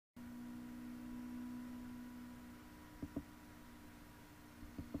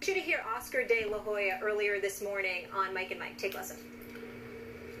You to hear Oscar De La Hoya earlier this morning on Mike and Mike. Take a listen.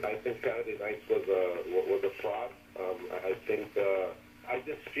 I think Saturday night was a fraud. I think I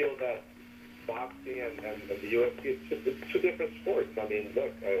just feel that boxing and the UFC, it's two different sports. I mean,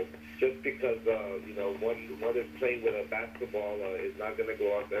 look, just because one is playing with a basketball is not going to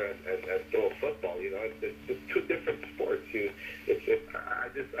go out there and throw a football. It's just two different sports. I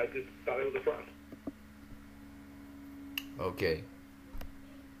just thought it was a fraud. Okay.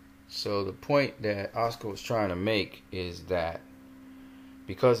 So the point that Oscar was trying to make is that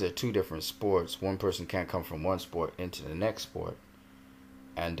because they're two different sports, one person can't come from one sport into the next sport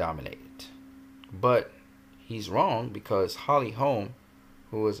and dominate it. But he's wrong, because Holly Holm,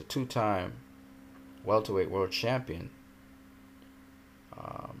 who was a two-time welterweight world champion,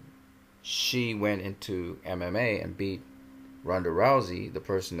 she went into MMA and beat Ronda Rousey, the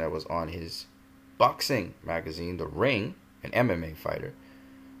person that was on his boxing magazine, The Ring, an MMA fighter.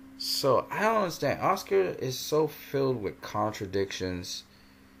 So I don't understand. Oscar is so filled with contradictions.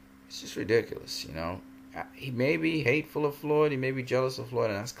 It's just ridiculous, He may be hateful of Floyd, he may be jealous of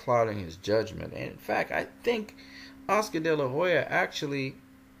Floyd, and that's clouding his judgment. And in fact, I think Oscar De La Hoya actually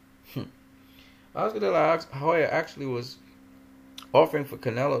was offering for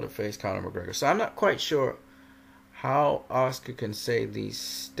Canelo to face Conor McGregor. So I'm not quite sure how Oscar can say these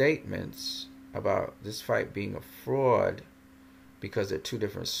statements about this fight being a fraud because they're two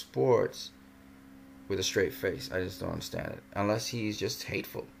different sports with a straight face. I just don't understand it. Unless he's just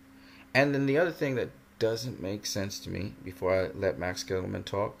hateful. And then the other thing that doesn't make sense to me, before I let Max Kellerman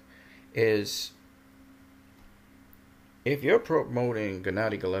talk, is if you're promoting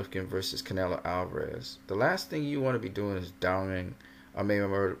Gennady Golovkin versus Canelo Alvarez, the last thing you want to be doing is downing a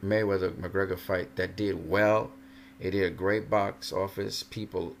Mayweather-McGregor fight that did well. It did a great box office.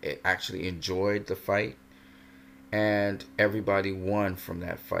 People actually enjoyed the fight. And everybody won from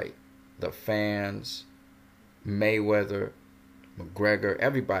that fight. The fans, Mayweather, McGregor,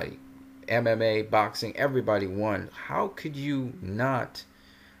 everybody. MMA, boxing, everybody won. How could you not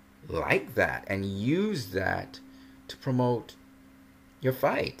like that and use that to promote your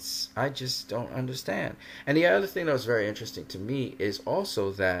fights? I just don't understand. And the other thing that was very interesting to me is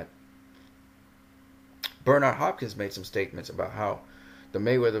also that Bernard Hopkins made some statements about how the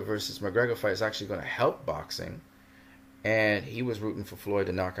Mayweather versus McGregor fight is actually going to help boxing. And he was rooting for Floyd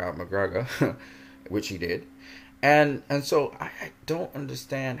to knock out McGregor, which he did. And so I don't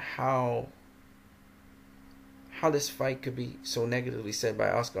understand how this fight could be so negatively said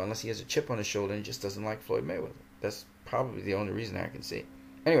by Oscar unless he has a chip on his shoulder and just doesn't like Floyd Mayweather. That's probably the only reason I can see.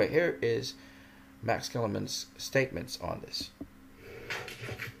 Anyway, here is Max Kellerman's statements on this.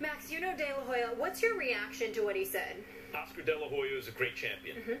 Max, De La Hoya, what's your reaction to what he said? Oscar De La Hoya is a great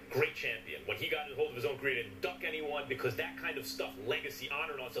champion. Great champion. When he got a hold of his own career, didn't duck anyone, because that kind of stuff, legacy,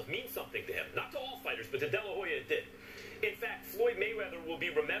 honor, and all that stuff, means something to him. Not to all fighters, but to De La Hoya it did. In fact, Floyd Mayweather will be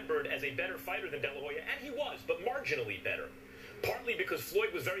remembered as a better fighter than De La Hoya, and he was, but marginally better. Partly because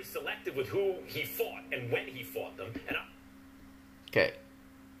Floyd was very selective with who he fought and when he fought them. Okay,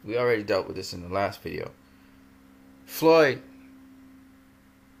 we already dealt with this in the last video. Floyd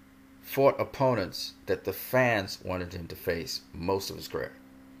fought opponents that the fans wanted him to face most of his career.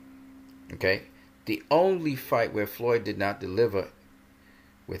 Okay? The only fight where Floyd did not deliver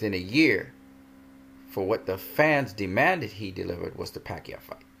within a year for what the fans demanded he delivered was the Pacquiao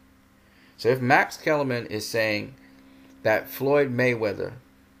fight. So if Max Kellerman is saying that Floyd Mayweather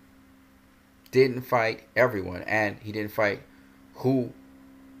didn't fight everyone and he didn't fight who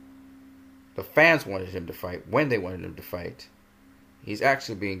the fans wanted him to fight when they wanted him to fight, he's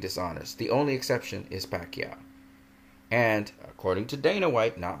actually being dishonest. The only exception is Pacquiao. And according to Dana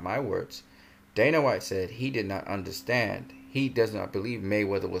White, not my words, Dana White said he did not understand. He does not believe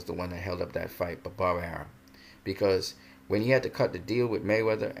Mayweather was the one that held up that fight, but Bob Arum. Because when he had to cut the deal with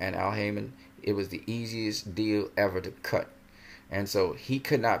Mayweather and Al Heyman, it was the easiest deal ever to cut. And so he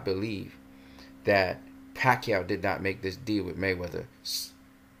could not believe that Pacquiao did not make this deal with Mayweather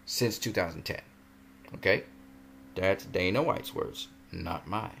since 2010. Okay? That's Dana White's words, not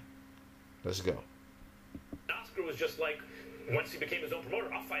mine. Let's go. Oscar was just like, once he became his own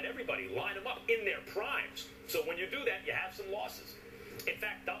promoter, I'll fight everybody, line them up in their primes. So when you do that, you have some losses. In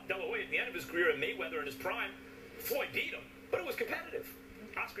fact, De La Hoya, at the end of his career, and Mayweather in his prime, Floyd beat him, but it was competitive.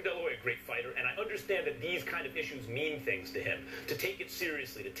 Oscar De La Hoya, a great fighter, and I understand that these kind of issues mean things to him. To take it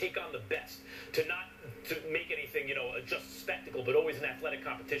seriously, to take on the best, to not to make anything, just a spectacle, but always an athletic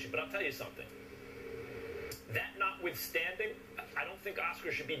competition. But I'll tell you something. That notwithstanding, I don't think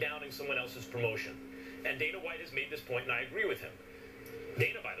Oscar should be downing someone else's promotion. And Dana White has made this point, and I agree with him.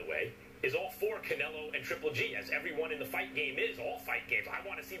 Dana, by the way, is all for Canelo and Triple G, as everyone in the fight game is, all fight games. I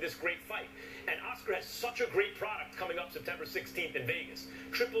want to see this great fight. And Oscar has such a great product coming up September 16th in Vegas.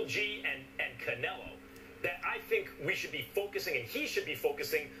 Triple G and Canelo, that I think we should be focusing, and he should be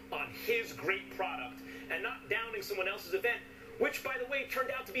focusing on his great product and not downing someone else's event, which, by the way, turned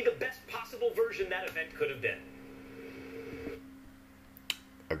out to be the best possible version that event could have been.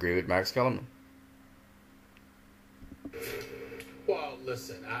 Agree with Max Kellerman. Well,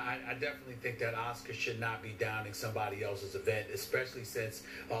 listen, I definitely think that Oscar should not be downing somebody else's event, especially since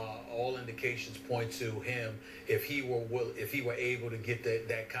all indications point to him. If he were able to get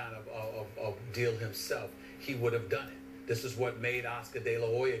that kind of deal himself, he would have done it. This is what made Oscar De La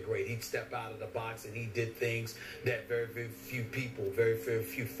Hoya great. He'd step out of the box and he did things that very, very few people, very, very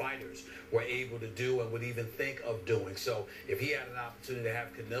few fighters were able to do and would even think of doing. So if he had an opportunity to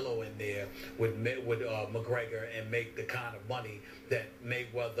have Canelo in there with McGregor and make the kind of money that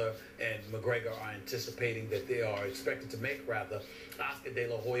Mayweather and McGregor are anticipating that they are expected to make, rather, Oscar De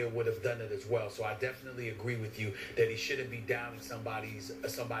La Hoya would have done it as well. So I definitely agree with you that he shouldn't be downing somebody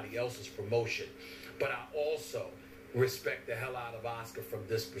else's promotion. But I also respect the hell out of Oscar from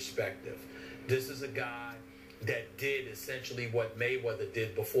this perspective. This is a guy that did essentially what Mayweather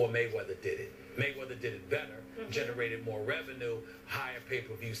did before Mayweather did it. Mayweather did it better, generated more revenue, higher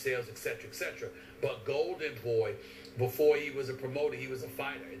pay-per-view sales, etc., etc. But Golden Boy, before he was a promoter, he was a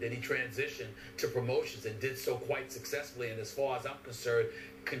fighter. And then he transitioned to promotions and did so quite successfully. And as far as I'm concerned,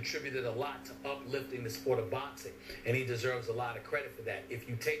 contributed a lot to uplifting the sport of boxing. And he deserves a lot of credit for that. If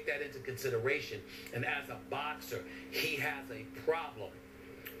you take that into consideration, and as a boxer, he has a problem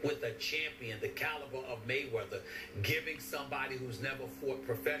with a champion the caliber of Mayweather giving somebody who's never fought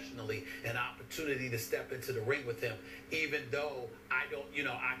professionally an opportunity to step into the ring with him, even though I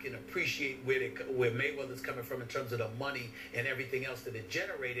can appreciate where Mayweather's coming from in terms of the money and everything else that it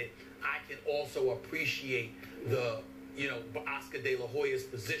generated. I can also appreciate the Oscar De La Hoya's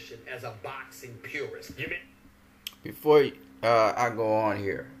position as a boxing purist. Before I go on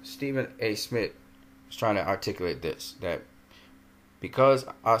here, Stephen A. Smith was trying to articulate this, that because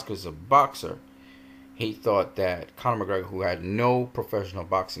Oscar's a boxer, he thought that Conor McGregor, who had no professional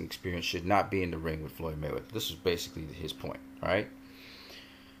boxing experience, should not be in the ring with Floyd Mayweather. This was basically his point, right?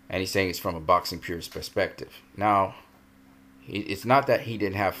 And he's saying it's from a boxing purist perspective. Now, it's not that he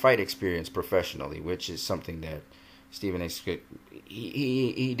didn't have fight experience professionally, which is something that Stephen A. Smith,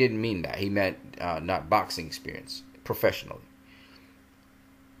 he didn't mean that. He meant not boxing experience professionally.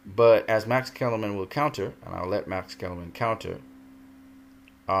 But as Max Kellerman will counter, and I'll let Max Kellerman counter,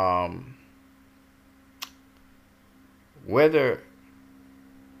 whether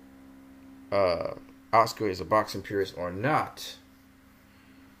Oscar is a boxing purist or not,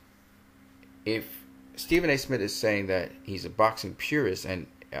 if Stephen A. Smith is saying that he's a boxing purist and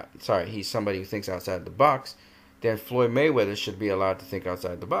he's somebody who thinks outside the box, then Floyd Mayweather should be allowed to think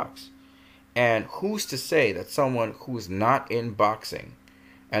outside the box. And who's to say that someone who's not in boxing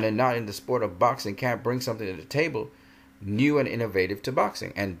and not in the sport of boxing can't bring something to the table new and innovative to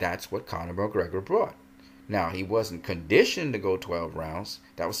boxing? And that's what Conor McGregor brought. Now, he wasn't conditioned to go 12 rounds.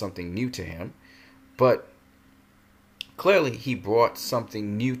 That was something new to him. But clearly he brought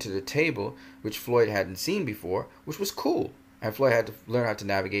something new to the table which Floyd hadn't seen before, which was cool. And Floyd had to learn how to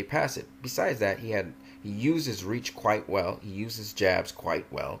navigate past it. Besides that, he used his reach quite well. He used his jabs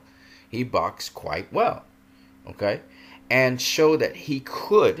quite well. He boxed quite well. Okay? And showed that he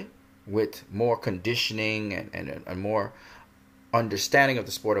could, with more conditioning and more understanding of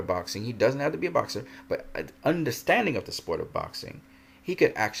the sport of boxing. He doesn't have to be a boxer, but understanding of the sport of boxing, he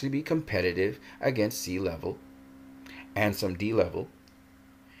could actually be competitive against C level and some D level.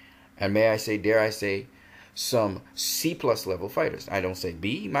 And dare I say, some C plus level fighters. I don't say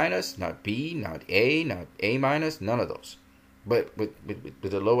B minus, not B, not A minus, none of those. But with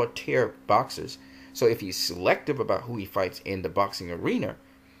the lower tier boxers. So if he's selective about who he fights in the boxing arena,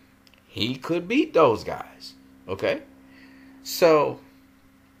 he could beat those guys. Okay? So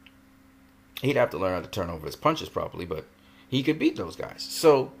he'd have to learn how to turn over his punches properly, but he could beat those guys.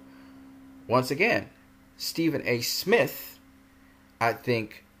 So once again, Stephen A. Smith, I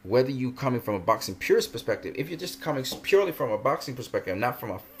think, whether you coming from a boxing purist perspective, if you're just coming purely from a boxing perspective, not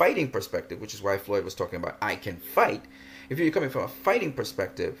from a fighting perspective, which is why Floyd was talking about I can fight. If you're coming from a fighting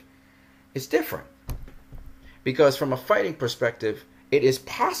perspective, it's different. Because from a fighting perspective, it is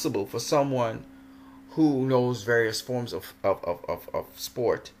possible for someone who knows various forms of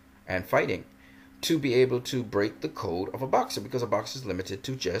sport and fighting to be able to break the code of a boxer, because a boxer is limited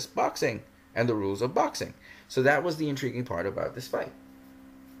to just boxing and the rules of boxing. So that was the intriguing part about this fight.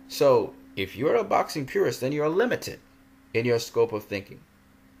 So if you're a boxing purist, then you're limited in your scope of thinking.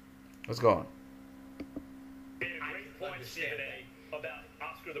 Let's go on. Made a great point, Stephen A., about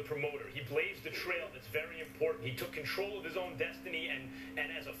Oscar the promoter. He blazed a trail that's very important. He took control of his own destiny and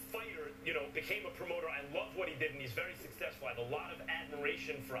as a fighter, you know, became a promoter. I love what he did, and he's very successful. I have a lot of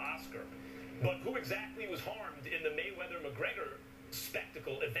admiration for Oscar. But who exactly was harmed in the Mayweather-McGregor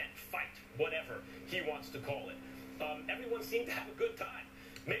spectacle, event, fight, whatever he wants to call it? Everyone seemed to have a good time.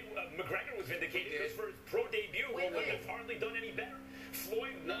 McGregor was vindicated because for his pro debut, he wouldn't have hardly done any better.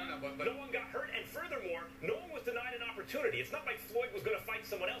 Floyd won, no one got hurt, and furthermore, no one was denied an opportunity. It's not like Floyd was going to fight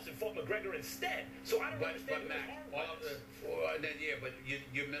someone else and fought McGregor instead. So I don't understand Max, but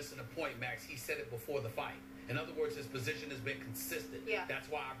you're missing a point, Max. He said it before the fight. In other words, his position has been consistent. Yeah. That's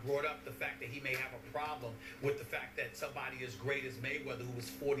why I brought up the fact that he may have a problem with the fact that somebody as great as Mayweather, who was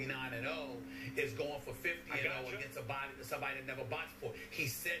 49-0, is going for 50-0 against somebody that never boxed before. He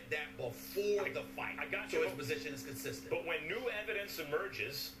said that before the fight. So his position is consistent. But when new evidence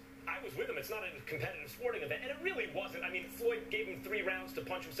emerges, I was with him. It's not a competitive sporting event, and it really wasn't. I mean, Floyd gave him 3 rounds to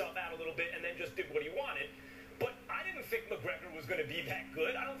punch himself out a little bit and then just did what he wanted. But I didn't think McGregor was going to be that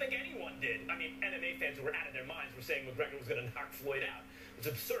good. I don't think anyone did. I mean, MMA fans who were out of their minds were saying McGregor was going to knock Floyd out. It's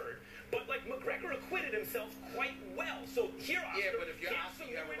absurd. But, like, McGregor acquitted himself quite well. So here, Oscar, but if you're some Oscar,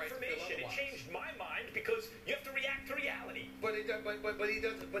 you have new a right to feel information. It otherwise. changed my mind because you have to react to reality. But he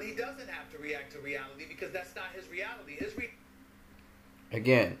doesn't have to react to reality because that's not his reality.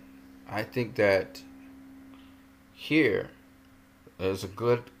 Again, I think that here there's a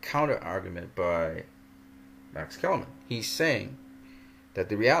good counter argument by Max Kellerman. He's saying that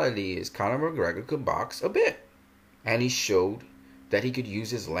the reality is Conor McGregor could box a bit, and he showed that he could use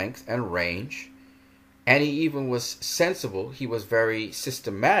his length and range, and he even was sensible. He was very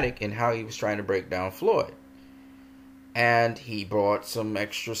systematic in how he was trying to break down Floyd, and he brought some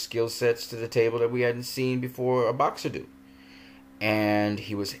extra skill sets to the table that we hadn't seen before a boxer do, and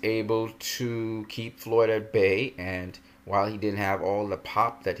he was able to keep Floyd at bay. And while he didn't have all the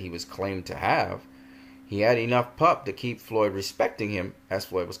pop that he was claimed to have, he had enough pop to keep Floyd respecting him as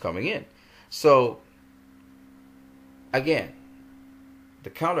Floyd was coming in. So, again, the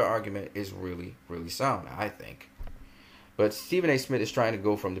counter argument is really, really sound, I think. But Stephen A. Smith is trying to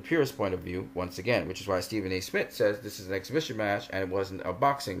go from the purest point of view, once again, which is why Stephen A. Smith says this is an exhibition match and it wasn't a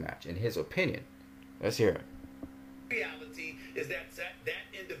boxing match, in his opinion. Let's hear it. Reality is that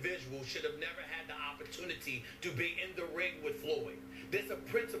individual should have never had the opportunity to be in the ring with Floyd. There's a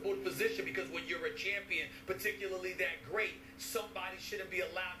principled position because when you're a champion, particularly that great, somebody shouldn't be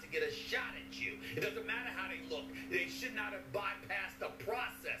allowed to get a shot at you. It doesn't matter how they look. They should not have bypassed the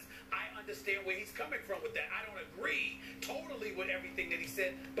process. I understand where he's coming from with that. I don't agree totally with everything that he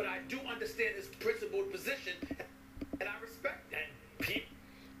said, but I do understand his principled position, and I respect that.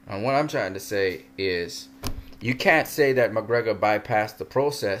 And what I'm trying to say is, you can't say that McGregor bypassed the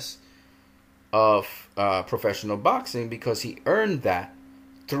process of professional boxing because he earned that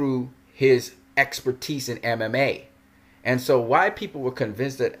through his expertise in MMA. And so why people were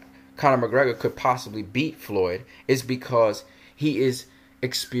convinced that Conor McGregor could possibly beat Floyd is because he is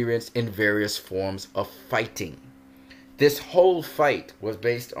experienced in various forms of fighting. This whole fight was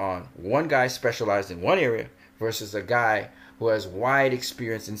based on one guy specialized in one area versus a guy who has wide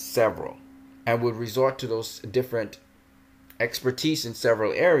experience in several and would resort to those different expertise in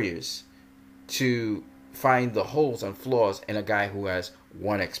several areas to find the holes and flaws in a guy who has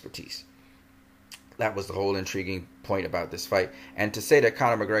one expertise. That was the whole intriguing point about this fight. And to say that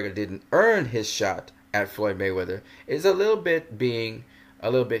Conor McGregor didn't earn his shot at Floyd Mayweather is a little bit being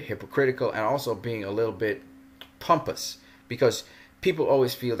a little bit hypocritical and also being a little bit pompous, because people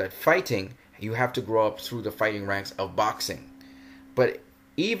always feel that fighting, you have to grow up through the fighting ranks of boxing. But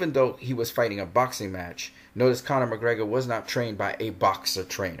even though he was fighting a boxing match, notice Conor McGregor was not trained by a boxer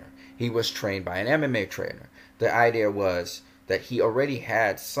trainer. He was trained by an MMA trainer. The idea was that he already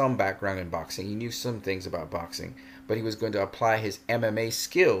had some background in boxing. He knew some things about boxing, but he was going to apply his MMA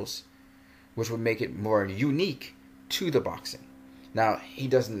skills, which would make it more unique to the boxing. Now, he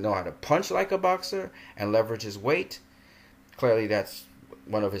doesn't know how to punch like a boxer and leverage his weight. Clearly, that's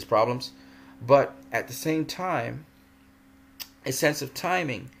one of his problems. But at the same time, a sense of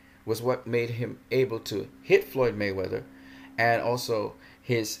timing was what made him able to hit Floyd Mayweather, and also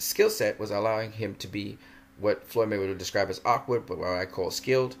his skill set was allowing him to be what Floyd Mayweather would describe as awkward, but what I call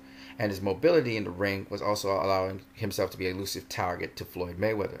skilled. And his mobility in the ring was also allowing himself to be an elusive target to Floyd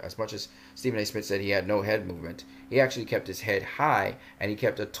Mayweather. As much as Stephen A. Smith said he had no head movement, he actually kept his head high and he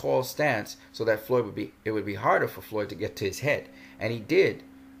kept a tall stance so that it would be harder for Floyd to get to his head. And he did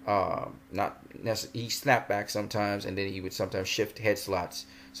He snapped back sometimes, and then he would sometimes shift head slots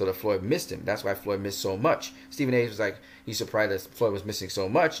so that Floyd missed him. That's why Floyd missed so much. Stephen A was like, he's surprised that Floyd was missing so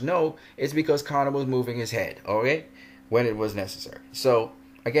much. No, it's because Conor was moving his head, okay, when it was necessary. So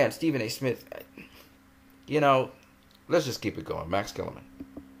again, Stephen A. Smith, let's just keep it going. Max Kellerman.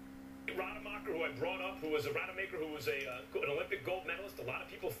 Rademacher, who I brought up, who was an Olympic gold medalist. A lot of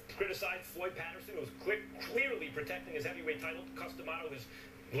people criticized Floyd Patterson, who was clearly protecting his heavyweight title. Cus D'Amato, his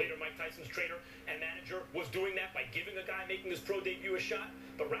later Mike Tyson's trainer and manager, was doing that by giving a guy making his pro debut a shot.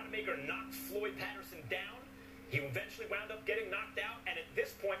 But Rademacher knocked Floyd Patterson down. He eventually wound up getting knocked out, and at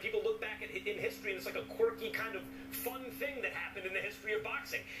this point, people look back in history, and it's like a quirky kind of fun thing that happened in the history of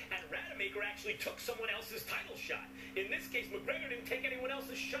boxing. And Rademacher actually took someone else's title shot. In this case, McGregor didn't take anyone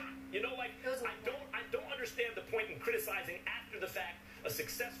else's shot. I don't understand the point in criticizing after the fact a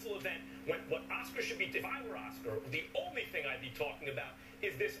successful event when what Oscar should be. If I were Oscar, the only thing I'd be talking about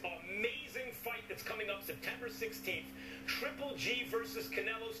is this amazing fight that's coming up September 16th. Triple G versus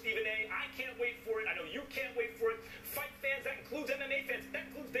Canelo. Stephen A. I can't wait for it. I know you can't wait for it. Fight fans, that includes MMA fans. That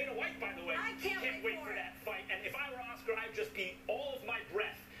includes Dana White, by the way. I can't wait for that fight. And if I were Oscar, I'd just be all of my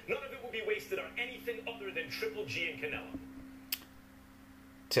breath. None of it would be wasted on anything other than Triple G and Canelo.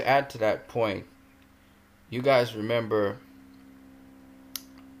 To add to that point, you guys remember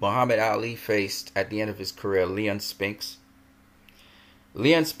Muhammad Ali faced, at the end of his career, Leon Spinks.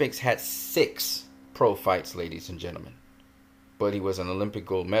 Leon Spinks had 6 pro fights, ladies and gentlemen. But he was an Olympic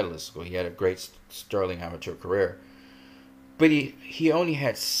gold medalist, so he had a great sterling amateur career. But he only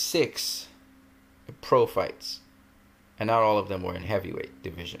had 6 pro fights. And not all of them were in heavyweight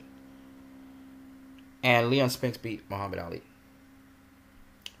division. And Leon Spinks beat Muhammad Ali.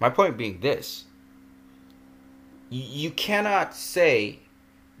 My point being this. You cannot say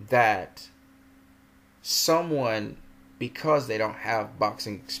that someone, because they don't have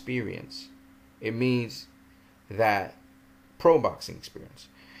boxing experience, it means that pro boxing experience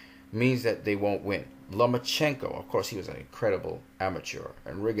means that they won't win. Lomachenko, of course, he was an incredible amateur,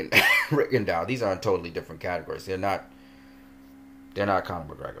 and Rigondeaux, these are in totally different categories. They're not Conor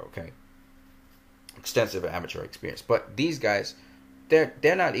McGregor, okay? Extensive amateur experience, but these guys, they're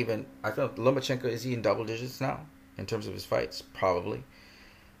not even. I think Lomachenko, is he in double digits now in terms of his fights? Probably.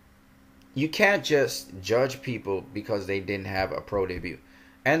 You can't just judge people because they didn't have a pro debut.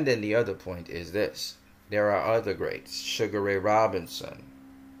 And then the other point is this. There are other greats. Sugar Ray Robinson.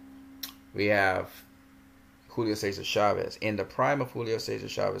 We have Julio Cesar Chavez. In the prime of Julio Cesar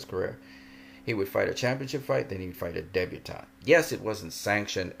Chavez's career, he would fight a championship fight, then he would fight a debutante. Yes, it wasn't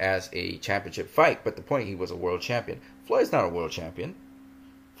sanctioned as a championship fight, but the point, he was a world champion. Floyd's not a world champion.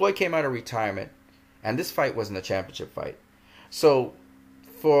 Floyd came out of retirement, and this fight wasn't a championship fight. So,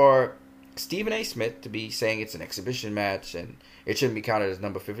 for Stephen A. Smith to be saying it's an exhibition match and it shouldn't be counted as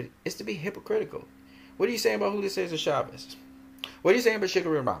number 50, is to be hypocritical. What are you saying about Julio Cesar Chavez? What are you saying about Sugar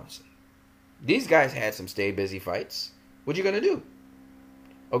Ray Robinson? These guys had some stay busy fights. What you gonna do?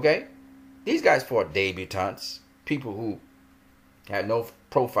 Okay? These guys fought debutantes, people who had no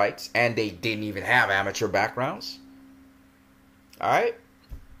pro fights, and they didn't even have amateur backgrounds. Alright?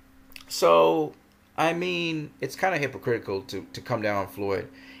 So, I mean, it's kind of hypocritical to come down on Floyd.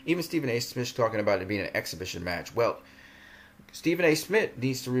 Even Stephen A. Smith talking about it being an exhibition match. Well, Stephen A. Smith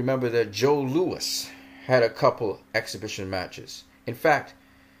needs to remember that Joe Louis had a couple exhibition matches. In fact,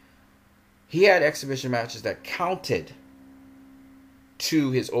 he had exhibition matches that counted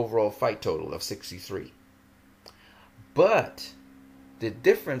to his overall fight total of 63. But the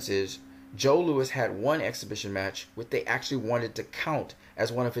difference is Joe Louis had one exhibition match which they actually wanted to count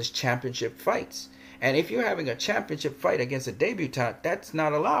as one of his championship fights. And if you're having a championship fight against a debutante, that's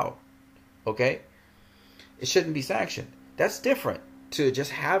not allowed. Okay? It shouldn't be sanctioned. That's different to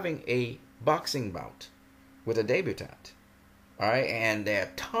just having a boxing bout with a debutante. Alright? And there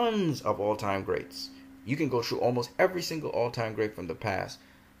are tons of all-time greats. You can go through almost every single all-time great from the past.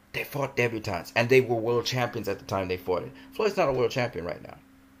 They fought debutantes, and they were world champions at the time they fought it. Floyd's not a world champion right now.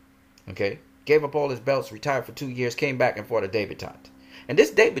 Okay? Gave up all his belts, retired for 2 years, came back and fought a debutante. And this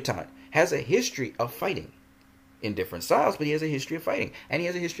debutante has a history of fighting in different styles, but he has a history of fighting. And he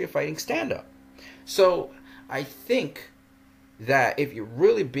has a history of fighting stand-up. So, I think that if you're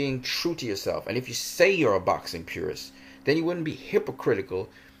really being true to yourself, and if you say you're a boxing purist, then you wouldn't be hypocritical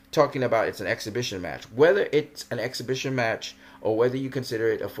talking about it's an exhibition match. Whether it's an exhibition match or whether you consider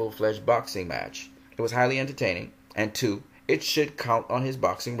it a full-fledged boxing match, it was highly entertaining. And 2, it should count on his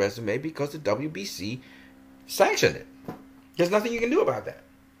boxing resume because the WBC sanctioned it. There's nothing you can do about that.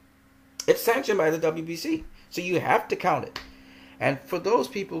 It's sanctioned by the WBC. So you have to count it. And for those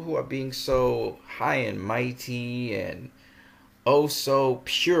people who are being so high and mighty and oh so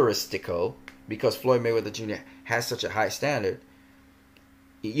puristical because Floyd Mayweather Jr. has such a high standard,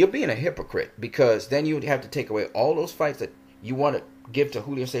 you're being a hypocrite, because then you would have to take away all those fights that you want to give to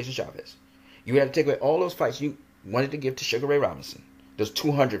Julio Cesar Chavez. You would have to take away all those fights you wanted to give to Sugar Ray Robinson. Those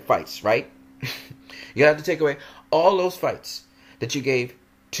 200 fights, right? You have to take away all those fights that you gave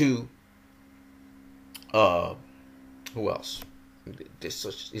to who else?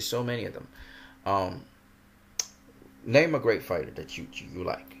 There's so many of them. Name a great fighter that you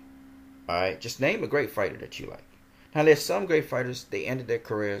like. All right, just name a great fighter that you like. Now, there's some great fighters, they ended their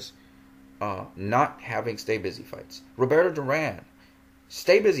careers not having stay busy fights. Roberto Duran,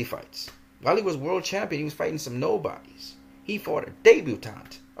 stay busy fights. While he was world champion, he was fighting some nobodies. He fought a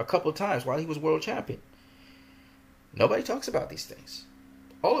debutante a couple times while he was world champion. Nobody talks about these things.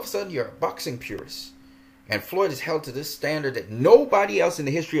 All of a sudden, you're a boxing purist. And Floyd is held to this standard that nobody else in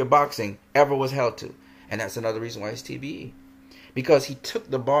the history of boxing ever was held to. And that's another reason why he's TBE. Because he took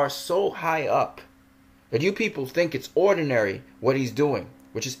the bar so high up that you people think it's ordinary what he's doing,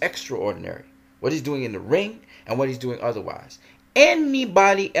 which is extraordinary. What he's doing in the ring and what he's doing otherwise.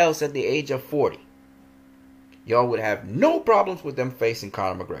 Anybody else at the age of 40, y'all would have no problems with them facing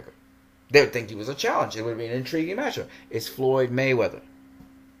Conor McGregor. They would think he was a challenge. It would be an intriguing matchup. It's Floyd Mayweather.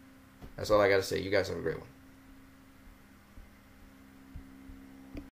 That's all I got to say. You guys have a great one.